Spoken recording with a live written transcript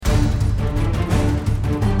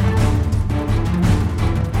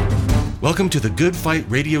Welcome to the Good Fight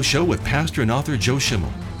Radio Show with pastor and author Joe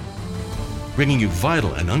Schimmel, bringing you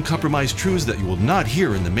vital and uncompromised truths that you will not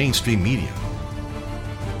hear in the mainstream media.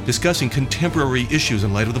 Discussing contemporary issues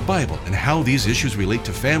in light of the Bible and how these issues relate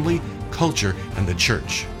to family, culture, and the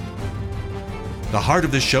church. The heart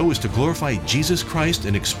of the show is to glorify Jesus Christ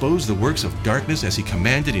and expose the works of darkness as he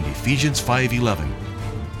commanded in Ephesians 5:11.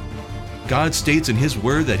 God states in his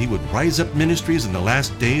word that he would rise up ministries in the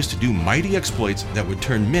last days to do mighty exploits that would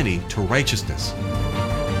turn many to righteousness.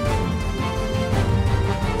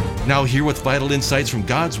 Now here with vital insights from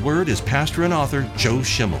God's word is pastor and author Joe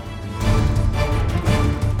Schimmel.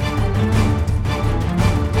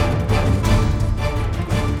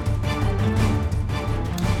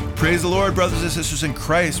 Praise the Lord, brothers and sisters in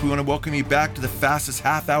Christ. We want to welcome you back to the fastest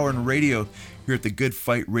half hour in radio here at the Good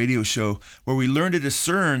Fight Radio Show, where we learn to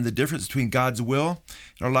discern the difference between God's will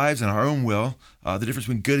in our lives and our own will, the difference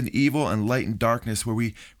between good and evil and light and darkness, where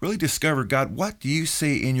we really discover, God, what do you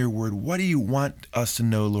say in your word? What do you want us to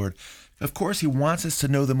know, Lord? Of course, he wants us to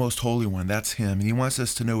know the Most Holy One. That's him. And he wants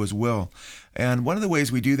us to know his will. And one of the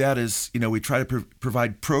ways we do that is, we try to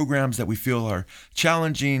provide programs that we feel are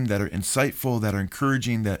challenging, that are insightful, that are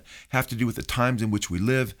encouraging, that have to do with the times in which we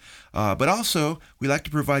live. But also, we like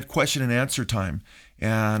to provide question and answer time.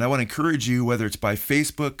 And I want to encourage you, whether it's by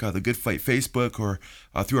Facebook, the Good Fight Facebook, or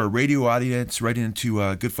through our radio audience, right into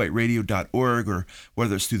goodfightradio.org, or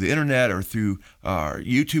whether it's through the internet or through our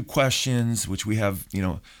YouTube questions, which we have,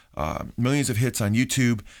 millions of hits on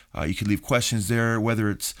YouTube. You can leave questions there, whether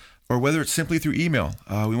it's simply through email.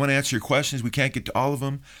 We want to answer your questions. We can't get to all of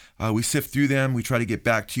them. We sift through them. We try to get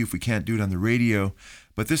back to you if we can't do it on the radio.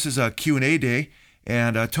 But this is a Q&A day.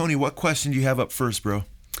 And Tony, what question do you have up first, bro?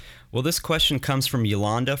 Well, this question comes from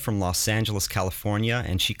Yolanda from Los Angeles, California,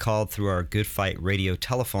 and she called through our Good Fight Radio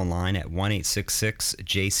telephone line at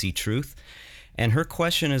 1-866-JC-TRUTH. And her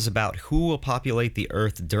question is about who will populate the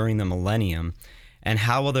earth during the millennium, and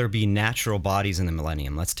how will there be natural bodies in the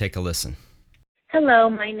millennium? Let's take a listen. Hello,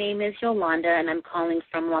 my name is Yolanda, and I'm calling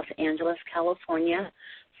from Los Angeles, California.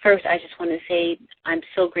 First, I just want to say I'm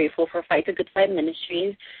so grateful for Fight the Good Fight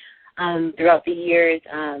Ministries. Throughout the years,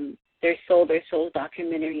 Their Souls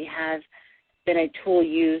documentary has been a tool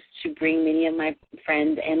used to bring many of my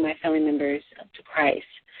friends and my family members to Christ.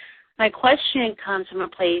 My question comes from a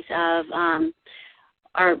place of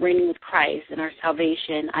our reigning with Christ and our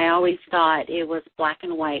salvation. I always thought it was black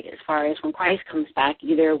and white as far as when Christ comes back,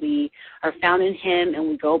 either we are found in him and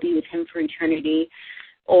we go be with him for eternity,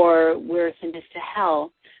 or we're sentenced to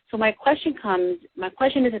hell. So my question is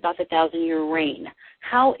about the 1,000-year reign.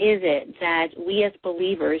 How is it that we as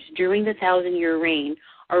believers during the 1,000-year reign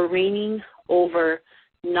are reigning over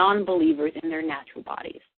non-believers in their natural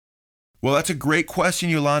bodies? Well, that's a great question,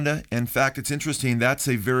 Yolanda. In fact, it's interesting. That's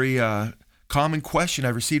a very common question.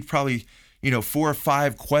 I've received probably 4 or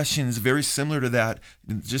 5 questions very similar to that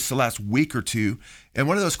in just the last week or two. And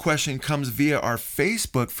one of those questions comes via our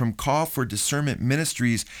Facebook from Call for Discernment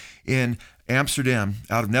Ministries in Amsterdam,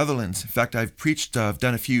 out of Netherlands. In fact, I've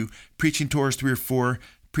done a few preaching tours, 3 or 4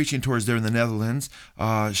 preaching tours there in the Netherlands,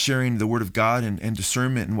 sharing the Word of God and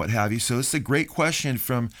discernment and what have you. So it's a great question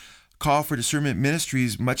from Call for Discernment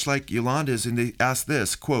Ministries, much like Yolanda's, and they ask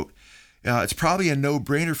this, quote, it's probably a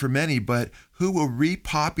no-brainer for many, but who will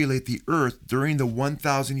repopulate the earth during the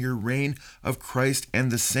 1,000-year reign of Christ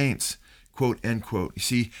and the saints? Quote, end quote. You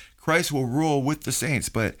see, Christ will rule with the saints,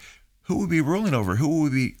 but who will be ruling over? Who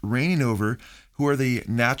will be reigning over? Who are the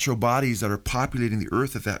natural bodies that are populating the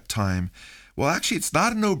earth at that time? Well, actually, it's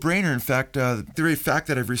not a no-brainer. In fact, the very fact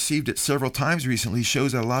that I've received it several times recently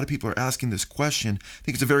shows that a lot of people are asking this question. I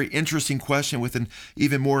think it's a very interesting question with an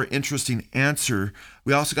even more interesting answer.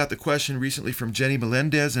 We also got the question recently from Jenny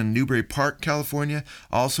Melendez in Newbury Park, California.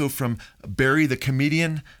 Also from Barry the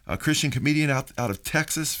comedian, a Christian comedian out of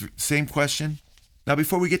Texas. Same question. Now,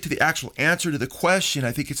 before we get to the actual answer to the question,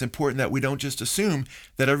 I think it's important that we don't just assume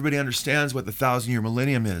that everybody understands what the 1,000-year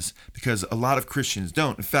millennium is, because a lot of Christians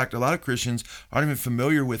don't. In fact, a lot of Christians aren't even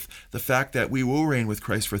familiar with the fact that we will reign with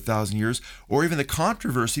Christ for 1,000 years, or even the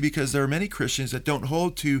controversy, because there are many Christians that don't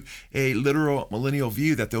hold to a literal millennial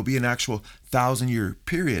view that there'll be an actual 1,000-year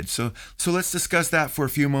period. So let's discuss that for a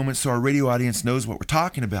few moments so our radio audience knows what we're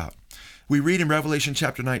talking about. We read in Revelation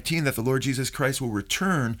chapter 19 that the Lord Jesus Christ will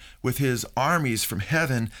return with his armies from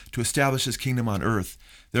heaven to establish his kingdom on earth.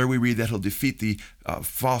 There we read that he'll defeat the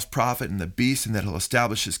false prophet and the beast, and that he'll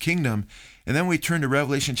establish his kingdom. And then we turn to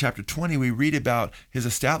Revelation chapter 20, we read about his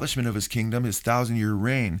establishment of his kingdom, his 1,000-year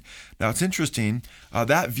reign. Now it's interesting,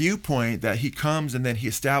 that viewpoint that he comes and then he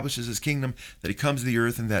establishes his kingdom, that he comes to the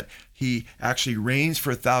earth and that he actually reigns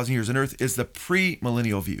for 1,000 years on earth, is the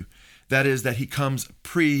pre-millennial view. That is, that he comes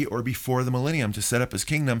pre or before the millennium to set up his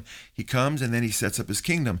kingdom. He comes and then he sets up his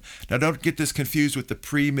kingdom. Now, don't get this confused with the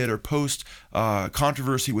pre, mid, or post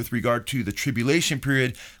controversy with regard to the tribulation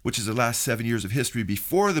period, which is the last 7 years of history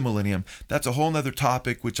before the millennium. That's a whole other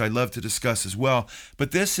topic, which I love to discuss as well.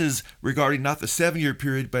 But this is regarding not the 7-year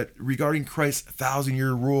period, but regarding Christ's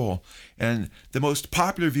 1,000-year rule. And the most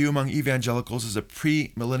popular view among evangelicals is a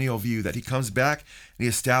pre-millennial view, that he comes back and he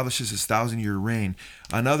establishes his 1,000-year reign.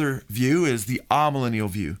 Another view is the amillennial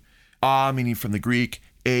view. Meaning from the Greek,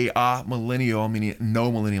 millennial, meaning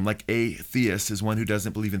no millennium. Like atheist is one who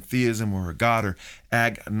doesn't believe in theism or a God, or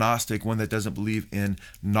agnostic, one that doesn't believe in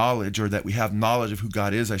knowledge, or that we have knowledge of who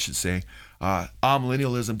God is, I should say.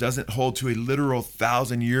 Amillennialism doesn't hold to a literal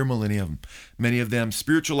 1,000-year millennium. Many of them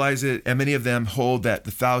spiritualize it, and many of them hold that the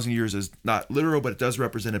 1,000 years is not literal, but it does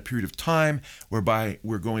represent a period of time whereby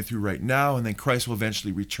we're going through right now, and then Christ will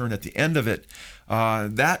eventually return at the end of it.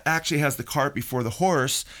 That actually has the cart before the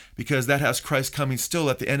horse, because that has Christ coming still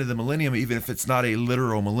at the end of the millennium, even if it's not a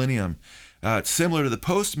literal millennium. It's similar to the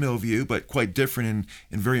post-mill view, but quite different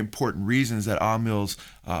in very important reasons that Mills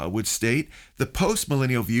would state. The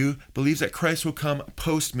post-millennial view believes that Christ will come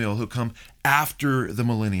post-mill. He'll come after the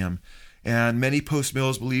millennium. And many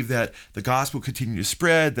post-mills believe that the gospel will continue to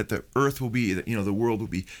spread, that the earth will be, the world will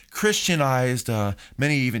be Christianized.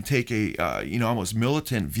 Many even take a, almost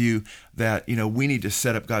militant view that, we need to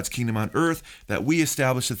set up God's kingdom on earth, that we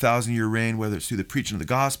establish the 1,000-year reign, whether it's through the preaching of the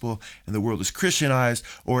gospel and the world is Christianized,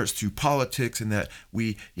 or it's through politics, and that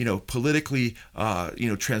we, politically,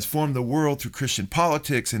 transform the world through Christian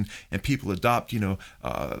politics, and people adopt,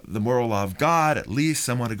 the moral law of God. At least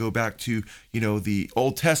some want to go back to, the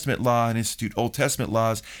Old Testament law and institute Old Testament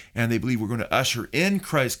laws, and they believe we're going to usher in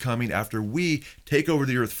Christ coming after we take over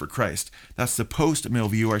the earth for Christ. That's the post-mill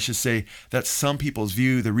view, or I should say that's some people's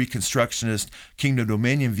view, the Reconstructionist kingdom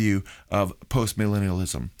dominion view of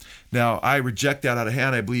post-millennialism. Now, I reject that out of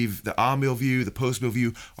hand. I believe the amill view, the post-mill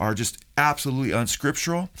view are just absolutely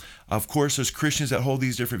unscriptural. Of course, there's Christians that hold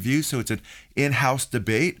these different views, so it's an in-house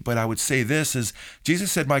debate. But I would say this is,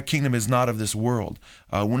 Jesus said, my kingdom is not of this world.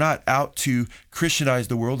 We're not out to Christianize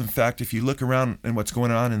the world. In fact, if you look around and what's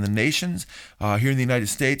going on in the nations, here in the United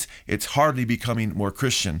States, it's hardly becoming more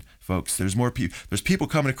Christian, folks. There's more people. There's people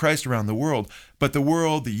coming to Christ around the world, but the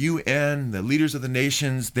world, the UN, the leaders of the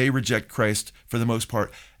nations, they reject Christ for the most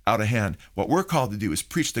part out of hand. What we're called to do is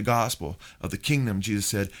preach the gospel of the kingdom, Jesus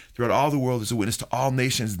said, throughout all the world as a witness to all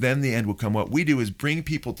nations, then the end will come. What we do is bring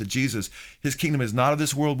people to Jesus. His kingdom is not of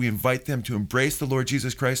this world. We invite them to embrace the Lord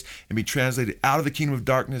Jesus Christ and be translated out of the kingdom of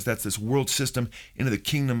darkness, that's this world system, into the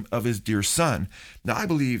kingdom of his dear son. Now, I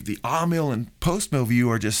believe the amill and post-mill view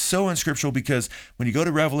are just so unscriptural, because when you go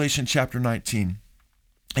to Revelation chapter 19,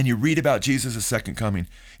 and you read about Jesus' second coming,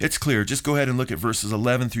 it's clear. Just go ahead and look at verses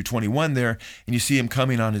 11 through 21 there, and you see him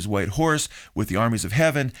coming on his white horse with the armies of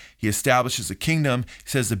heaven. He establishes a kingdom. He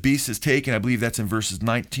says the beast is taken. I believe that's in verses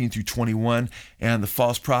 19 through 21. And the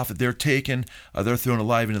false prophet, they're taken. They're thrown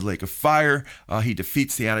alive into the lake of fire. He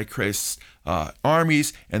defeats the Antichrist's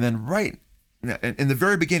armies. And then right in the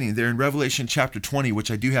very beginning, there in Revelation chapter 20,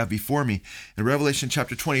 which I do have before me, in Revelation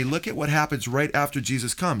chapter 20, look at what happens right after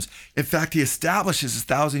Jesus comes. In fact, he establishes his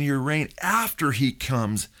 1,000-year reign after he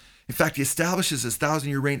comes. In fact, he establishes his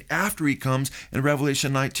 1,000-year reign after he comes in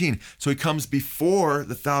Revelation 19. So he comes before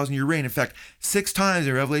the 1,000-year reign. In fact, 6 times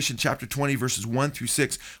in Revelation chapter 20, verses 1 through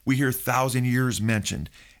 6, we hear 1,000 years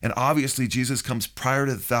mentioned. And obviously, Jesus comes prior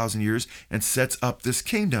to the 1,000 years and sets up this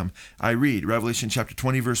kingdom. I read Revelation chapter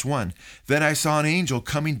 20, verse 1. Then I saw an angel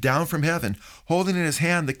coming down from heaven, holding in his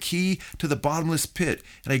hand the key to the bottomless pit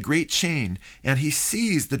and a great chain. And he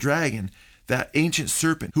seized the dragon, that ancient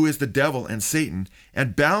serpent, who is the devil and Satan,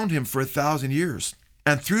 and bound him for 1,000 years,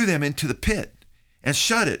 and threw them into the pit, and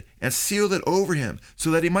shut it, and sealed it over him, so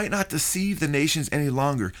that he might not deceive the nations any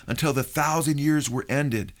longer, until the 1,000 years were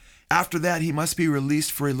ended. After that, he must be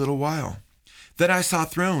released for a little while. Then I saw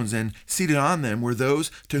thrones, and seated on them were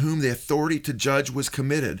those to whom the authority to judge was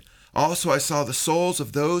committed. Also I saw the souls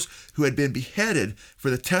of those who had been beheaded for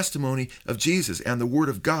the testimony of Jesus and the word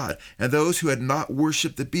of God, and those who had not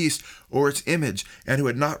worshipped the beast or its image, and who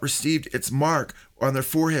had not received its mark on their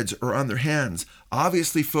foreheads or on their hands.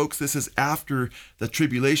 Obviously, folks, this is after the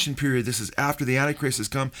tribulation period. This is after the Antichrist has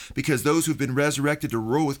come, because those who've been resurrected to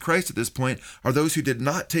rule with Christ at this point are those who did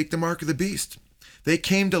not take the mark of the beast. They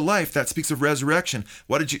came to life. That speaks of resurrection.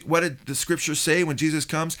 What did the scripture say when Jesus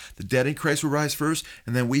comes? The dead in Christ will rise first,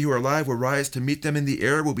 and then we who are alive will rise to meet them in the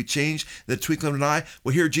air, will be changed in the twinkling of an eye.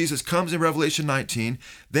 Well, here Jesus comes in Revelation 19.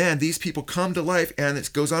 Then these people come to life, and it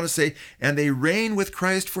goes on to say, and they reign with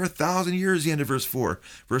Christ for 1,000 years, the end of verse 4.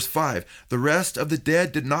 Verse 5, the rest of the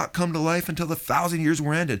dead did not come to life until the 1,000 years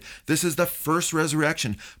were ended. This is the first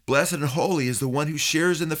resurrection. Blessed and holy is the one who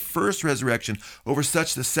shares in the first resurrection. Over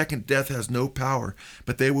such the second death has no power,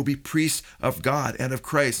 but they will be priests of God and of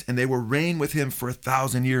Christ, and they will reign with him for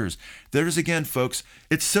 1,000 years. There it is again, folks.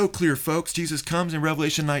 It's so clear, folks. Jesus comes in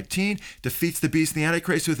Revelation 19, defeats the beast and the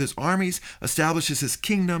Antichrist with his armies, establishes his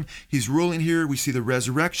kingdom. He's ruling here. We see the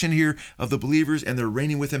resurrection here of the believers, and they're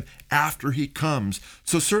reigning with him after he comes.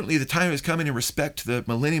 So certainly the time is coming in respect to the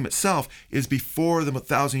millennium itself is before the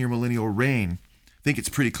 1,000-year millennial reign. I think it's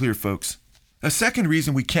pretty clear, folks. A second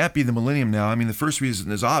reason we can't be the millennium now, the first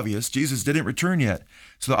reason is obvious. Jesus didn't return yet.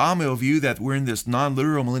 So the amill view that we're in this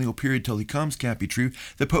non-literal millennial period till he comes can't be true.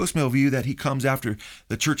 The post-mill view that he comes after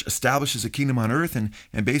the church establishes a kingdom on earth and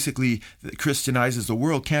basically Christianizes the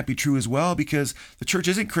world can't be true as well, because the church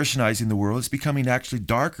isn't Christianizing the world. It's becoming actually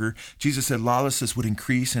darker. Jesus said lawlessness would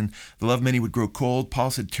increase and the love of many would grow cold.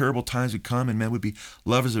 Paul said terrible times would come and men would be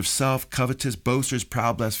lovers of self, covetous, boasters,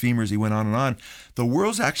 proud, blasphemers. He went on and on. The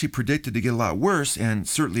world's actually predicted to get a lot worse, and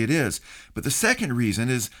certainly it is. But the second reason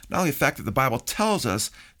is not only the fact that the Bible tells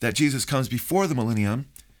us that Jesus comes before the millennium,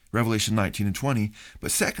 Revelation 19 and 20,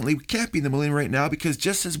 but secondly, we can't be in the millennium right now because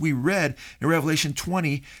just as we read in Revelation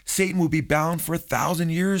 20, Satan will be bound for 1,000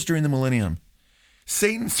 years during the millennium.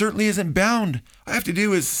 Satan certainly isn't bound. All I have to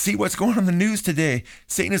do is see what's going on in the news today.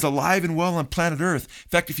 Satan is alive and well on planet Earth. In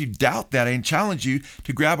fact, if you doubt that, I challenge you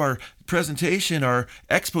to grab our presentation, our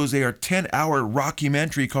expose, our 10-hour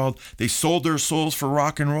rockumentary called They Sold Their Souls for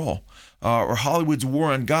Rock and Roll, or Hollywood's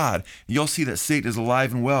War on God. You'll see that Satan is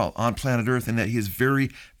alive and well on planet Earth and that he is very,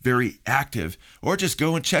 very active. Or just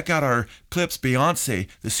go and check out our clips, Beyonce,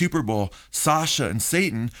 the Super Bowl, Sasha and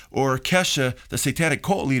Satan, or Kesha, the satanic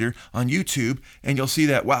cult leader, on YouTube, and you'll see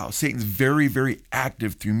that, wow, Satan's very, very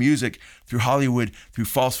active through music, through Hollywood, through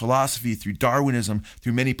false philosophy, through Darwinism,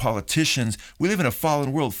 through many politicians. We live in a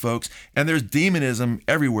fallen world, folks, and there's demonism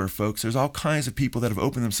everywhere, folks. There's all kinds of people that have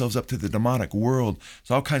opened themselves up to the demonic world.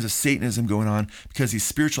 There's all kinds of Satanism going on because these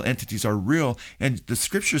spiritual entities are real. And the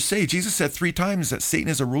scriptures say, Jesus said 3 times that Satan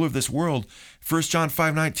is a ruler of this world. 1 John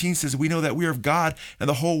 5:19 says, we know that we are of God and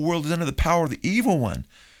the whole world is under the power of the evil one.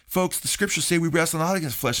 Folks, the scriptures say we wrestle not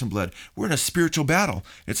against flesh and blood. We're in a spiritual battle.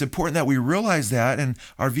 It's important that we realize that, and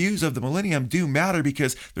our views of the millennium do matter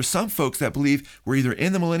because there's some folks that believe we're either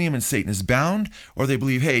in the millennium and Satan is bound, or they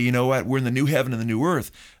believe, hey, you know what, we're in the new heaven and the new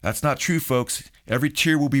earth. That's not true, folks. Every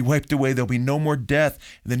tear will be wiped away. There'll be no more death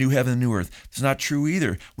in the new heaven and the new earth. It's not true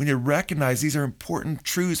either. We need to recognize these are important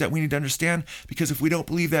truths that we need to understand, because if we don't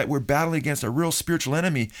believe that we're battling against a real spiritual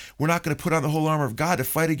enemy, we're not going to put on the whole armor of God to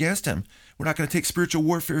fight against him. We're not going to take spiritual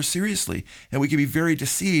warfare seriously, and we can be very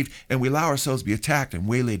deceived, and we allow ourselves to be attacked and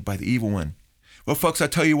waylaid by the evil one. Well, folks, I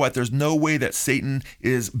tell you what, there's no way that Satan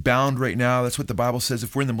is bound right now. That's what the Bible says.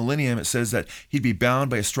 If we're in the millennium, it says that he'd be bound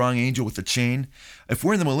by a strong angel with a chain. If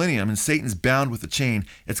we're in the millennium and Satan's bound with a chain,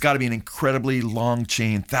 it's got to be an incredibly long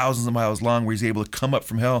chain, thousands of miles long, where he's able to come up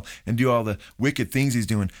from hell and do all the wicked things he's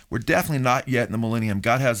doing. We're definitely not yet in the millennium.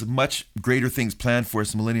 God has much greater things planned for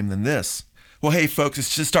us in the millennium than this. Well, hey, folks,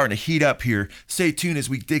 it's just starting to heat up here. Stay tuned as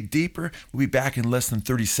we dig deeper. We'll be back in less than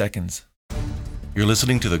 30 seconds. You're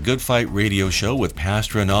listening to the Good Fight Radio Show with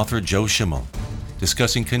pastor and author Joe Schimmel,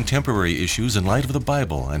 discussing contemporary issues in light of the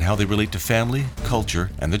Bible and how they relate to family,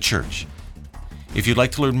 culture, and the church. If you'd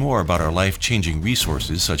like to learn more about our life-changing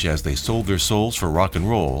resources, such as They Sold Their Souls for Rock and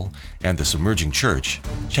Roll and The Submerging Church,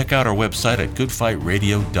 check out our website at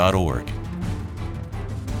goodfightradio.org.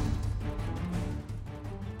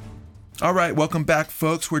 All right, welcome back,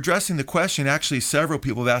 folks. We're addressing the question. Actually, several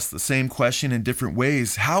people have asked the same question in different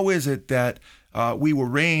ways. How is it that we will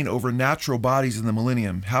reign over natural bodies in the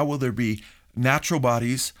millennium? How will there be natural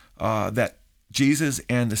bodies that Jesus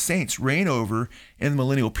and the saints reign over in the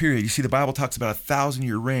millennial period? You see, the Bible talks about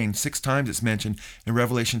 1,000-year reign. 6 times it's mentioned in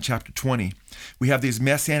Revelation chapter 20. We have these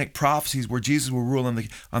messianic prophecies where Jesus will rule on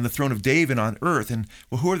the throne of David on earth. And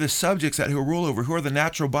well, who are the subjects that he'll rule over? Who are the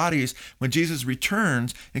natural bodies when Jesus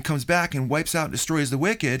returns and comes back and wipes out and destroys the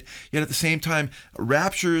wicked, yet at the same time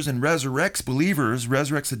raptures and resurrects believers,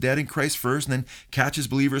 resurrects the dead in Christ first, and then catches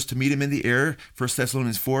believers to meet him in the air, 1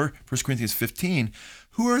 Thessalonians 4, 1 Corinthians 15.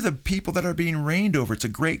 who are the people that are being reigned over? It's a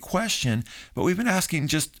great question, but we've been asking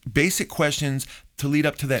just basic questions to lead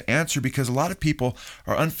up to that answer, because a lot of people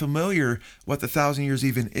are unfamiliar what the 1,000 years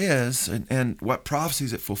even is and what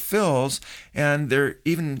prophecies it fulfills, and there's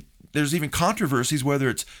even controversies whether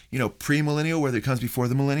it's premillennial, whether it comes before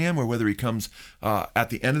the millennium, or whether it comes at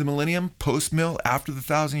the end of the millennium, post-mill, after the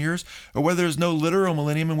 1,000 years, or whether there's no literal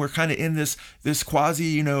millennium and we're kind of in this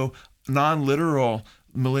quasi non-literal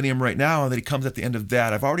millennium right now, and that he comes at the end of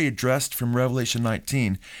that. I've already addressed from Revelation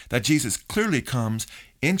 19 that Jesus clearly comes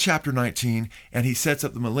in chapter 19, and he sets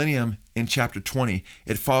up the millennium in chapter 20.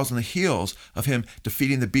 It falls on the heels of him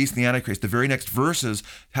defeating the beast and the Antichrist. The very next verses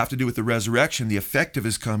have to do with the resurrection, the effect of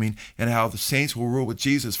his coming, and how the saints will rule with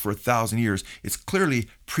Jesus for 1,000 years. It's clearly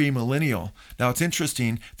premillennial. Now, it's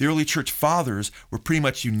interesting. The early church fathers were pretty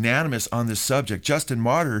much unanimous on this subject. Justin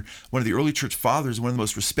Martyr, one of the early church fathers, one of the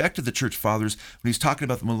most respected of the church fathers, when he's talking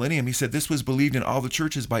about the millennium, he said this was believed in all the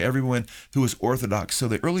churches by everyone who was Orthodox. So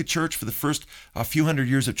the early church, for the first few hundred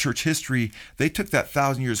years of church history, they took that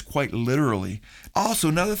 1,000 years quite literally. Also,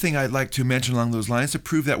 another thing I'd like to mention along those lines to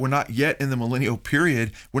prove that we're not yet in the millennial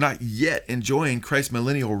period, we're not yet enjoying Christ's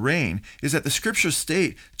millennial reign, is that the scriptures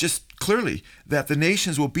state just clearly that the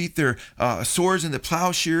nations will beat their swords into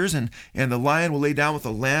plowshares, and the lion will lay down with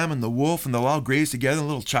the lamb and the wolf, and they'll all graze together, and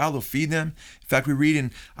the little child will feed them. In fact, we read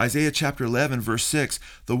in Isaiah chapter 11, verse 6,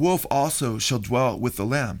 the wolf also shall dwell with the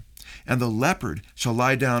lamb, and the leopard shall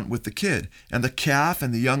lie down with the kid, and the calf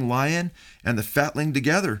and the young lion and the fatling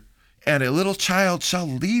together, and a little child shall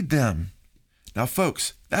lead them. Now,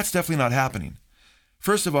 folks, that's definitely not happening.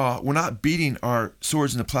 First of all, we're not beating our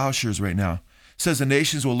swords into plowshares right now. It says the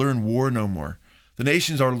nations will learn war no more. The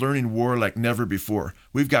nations are learning war like never before.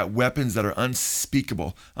 We've got weapons that are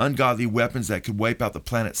unspeakable, ungodly weapons that could wipe out the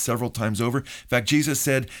planet several times over. In fact, Jesus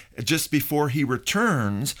said just before he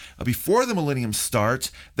returns, before the millennium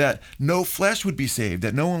starts, that no flesh would be saved,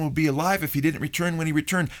 that no one would be alive if he didn't return when he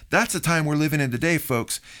returned. That's the time we're living in today,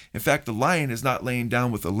 folks. In fact, the lion is not laying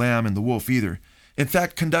down with the lamb and the wolf either. In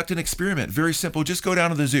fact, conduct an experiment. Very simple. Just go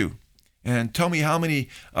down to the zoo and tell me how many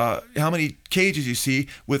cages you see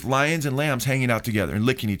with lions and lambs hanging out together and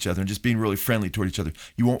licking each other and just being really friendly toward each other.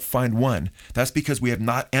 You won't find one. That's because we have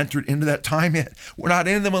not entered into that time yet. We're not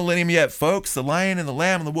in the millennium yet, folks. The lion and the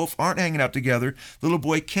lamb and the wolf aren't hanging out together. The little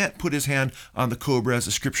boy can't put his hand on the cobra, as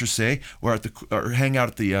the scriptures say, or hang out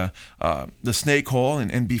at the snake hole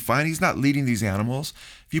and be fine. He's not leading these animals.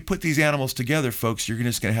 If you put these animals together, folks, you're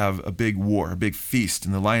just going to have a big war, a big feast,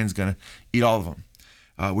 and the lion's going to eat all of them.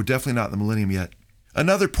 We're definitely not in the millennium yet.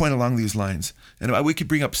 Another point along these lines, and we could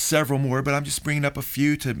bring up several more, but I'm just bringing up a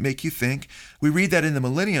few to make you think. We read that in the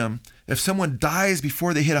millennium, if someone dies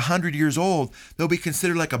before they hit 100 years old, they'll be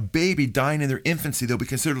considered like a baby dying in their infancy. They'll be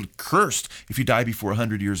considered cursed if you die before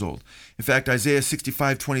 100 years old. In fact, Isaiah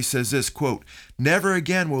 65:20 says this, quote, "Never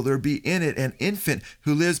again will there be in it an infant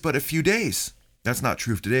who lives but a few days." That's not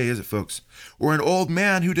true of today, is it, folks? Or an old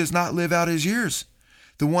man who does not live out his years.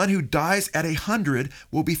 The one who dies at 100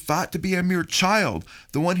 will be thought to be a mere child.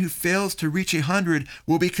 The one who fails to reach 100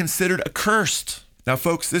 will be considered accursed. Now,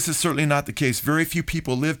 folks, this is certainly not the case. Very few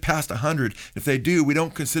people live past 100. If they do, we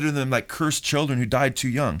don't consider them like cursed children who died too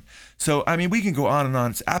young. So, we can go on and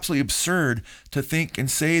on. It's absolutely absurd to think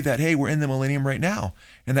and say that, hey, we're in the millennium right now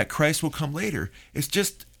and that Christ will come later. It's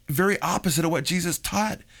just very opposite of what Jesus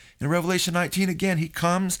taught. In Revelation 19, again, he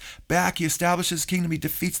comes back, he establishes his kingdom, he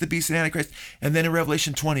defeats the beast and Antichrist. And then in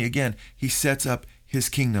Revelation 20, again, he sets up his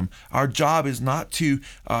kingdom. Our job is not to,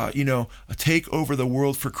 take over the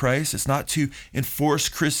world for Christ. It's not to enforce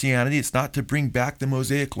Christianity. It's not to bring back the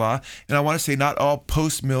Mosaic law. And I want to say not all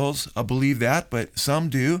post-mills believe that, but some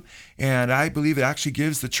do. And I believe it actually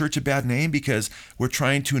gives the church a bad name because we're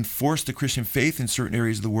trying to enforce the Christian faith in certain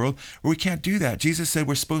areas of the world where we can't do that. Jesus said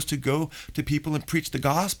we're supposed to go to people and preach the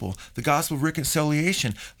gospel of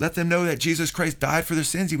reconciliation. Let them know that Jesus Christ died for their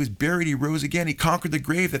sins. He was buried. He rose again. He conquered the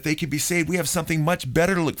grave that they could be saved. We have something much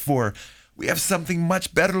better to look for. We have something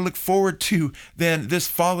much better to look forward to than this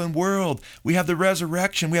fallen world. We have the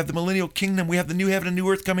resurrection. We have the millennial kingdom. We have the new heaven and new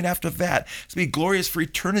earth coming after that. It's going to be glorious for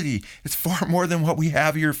eternity. It's far more than what we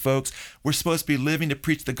have here, folks. We're supposed to be living to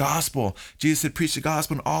preach the gospel. Jesus said, preach the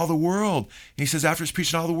gospel in all the world. And he says, after he's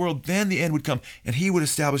preaching all the world, then the end would come, and he would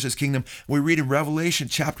establish his kingdom. We read in Revelation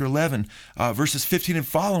chapter 11, verses 15 and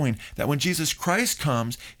following, that when Jesus Christ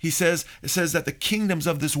comes, it says that the kingdoms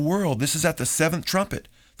of this world, this is at the seventh trumpet,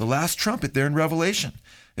 the last trumpet there in Revelation.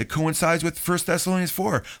 It coincides with 1 Thessalonians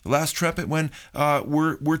 4, the last trumpet when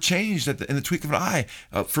we're changed in the twinkling of an eye.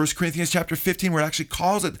 1 Corinthians chapter 15, where it actually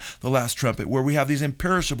calls it the last trumpet, where we have these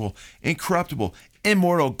imperishable, incorruptible,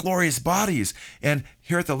 immortal, glorious bodies. And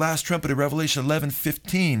here at the last trumpet of Revelation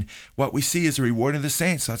 11:15, what we see is the reward of the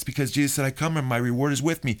saints. That's because Jesus said, I come and my reward is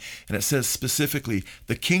with me. And it says specifically,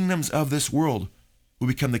 the kingdoms of this world will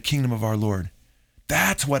become the kingdom of our Lord.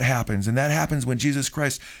 That's what happens, and that happens when Jesus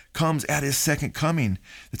Christ comes at his second coming,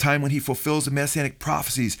 the time when he fulfills the messianic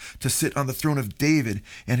prophecies to sit on the throne of David,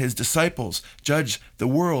 and his disciples judge the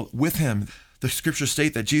world with him. The scriptures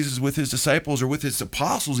state that Jesus with his disciples, or with his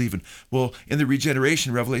apostles even, will, in the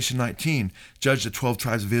regeneration, Revelation 19, judge the 12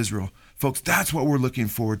 tribes of Israel. Folks, that's what we're looking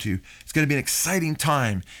forward to. It's going to be an exciting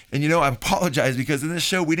time. And I apologize because in this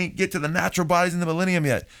show, we didn't get to the natural bodies in the millennium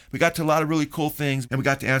yet. We got to a lot of really cool things, and we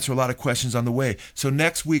got to answer a lot of questions on the way. So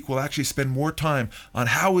next week, we'll actually spend more time on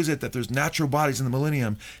how is it that there's natural bodies in the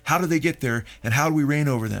millennium, how do they get there, and how do we reign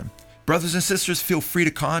over them. Brothers and sisters, feel free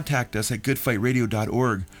to contact us at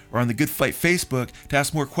goodfightradio.org or on the Good Fight Facebook to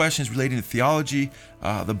ask more questions relating to theology,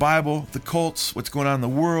 the Bible, the cults, what's going on in the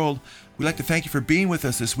world. We'd like to thank you for being with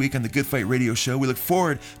us this week on the Good Fight Radio Show. We look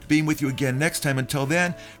forward to being with you again next time. Until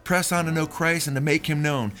then, press on to know Christ and to make him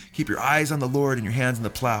known. Keep your eyes on the Lord and your hands on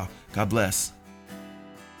the plow. God bless.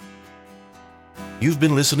 You've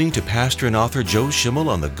been listening to Pastor and author Joe Schimmel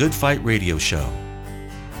on the Good Fight Radio Show.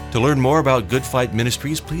 To learn more about Good Fight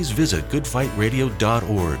Ministries, please visit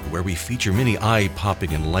goodfightradio.org, where we feature many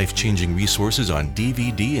eye-popping and life-changing resources on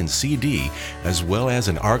DVD and CD, as well as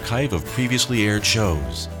an archive of previously aired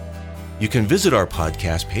shows. You can visit our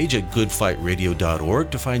podcast page at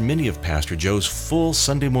goodfightradio.org to find many of Pastor Joe's full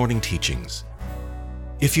Sunday morning teachings.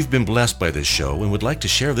 If you've been blessed by this show and would like to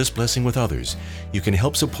share this blessing with others, you can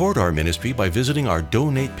help support our ministry by visiting our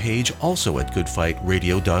donate page also at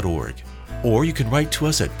goodfightradio.org. Or you can write to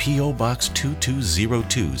us at P.O. Box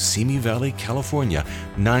 2202, Simi Valley, California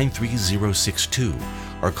 93062,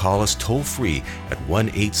 or call us toll-free at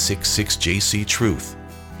 1-866-JC-TRUTH.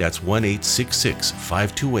 That's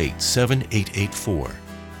 1-866-528-7884.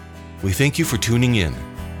 We thank you for tuning in.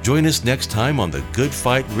 Join us next time on the Good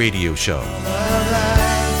Fight Radio Show.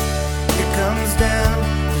 It comes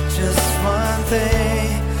down to just one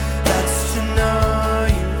thing. That's to know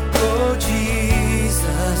you, oh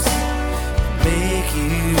Jesus, make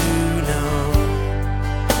you known.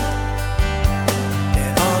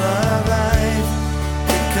 In all of life,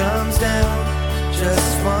 it comes down to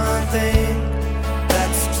just one thing.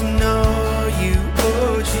 That's to know you,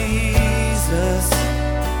 oh Jesus,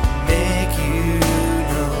 make you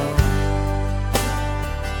known.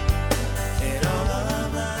 In all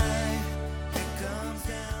of life, it comes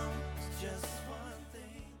down to just one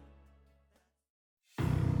thing.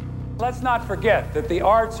 Let's not forget that the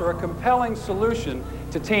arts are a compelling solution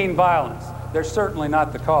to teen violence. They're certainly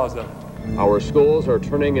not the cause of it. Our schools are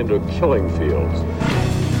turning into killing fields.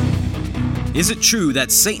 Is it true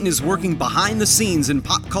that Satan is working behind the scenes in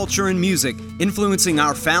pop culture and music, influencing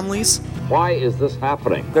our families? Why is this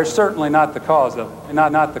happening? They're certainly not the cause of it.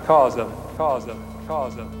 Not the cause of it. Cause of it.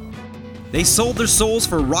 They Sold Their Souls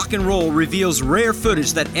for Rock and Roll reveals rare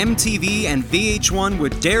footage that MTV and VH1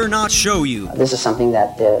 would dare not show you. This is something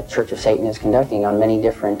that the Church of Satan is conducting on many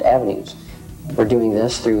different avenues. We're doing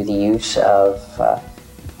this through the use of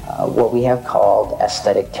what we have called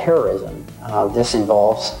aesthetic terrorism. This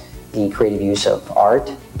involves the creative use of art,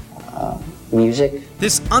 music.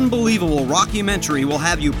 This unbelievable rockumentary will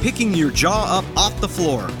have you picking your jaw up off the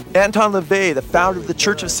floor. Anton LaVey, the founder of the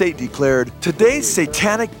Church of Satan, declared, "Today's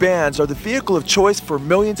satanic bands are the vehicle of choice for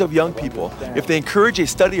millions of young people. If they encourage a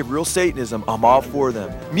study of real Satanism, I'm all for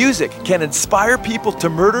them. Music can inspire people to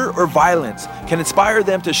murder or violence, can inspire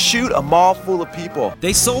them to shoot a mall full of people."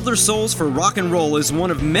 They Sold Their Souls for Rock and Roll is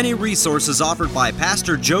one of many resources offered by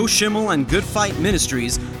Pastor Joe Schimmel and Good Fight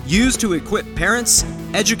Ministries, used to equip parents,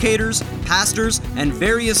 educators, pastors, and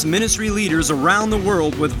various ministry leaders around the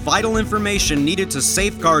world with vital information needed to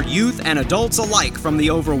safeguard youth and adults alike from the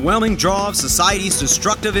overwhelming draw of society's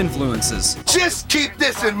destructive influences. Just keep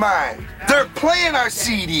this in mind. They're playing our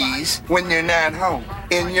CDs when you're not home,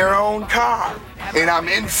 in your own car. And I'm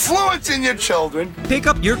influencing your children. Pick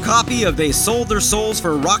up your copy of They Sold Their Souls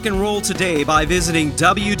for Rock and Roll today by visiting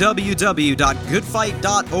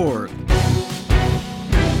www.goodfight.org.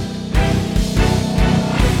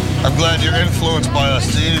 I'm glad you're influenced by us.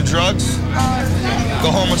 Do you do drugs?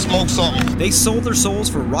 Go home and smoke something. They Sold Their Souls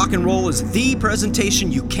for Rock and Roll is the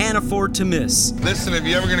presentation you can't afford to miss. Listen, if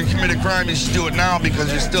you're ever going to commit a crime, you should do it now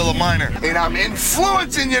because you're still a minor. And I'm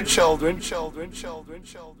influencing your children.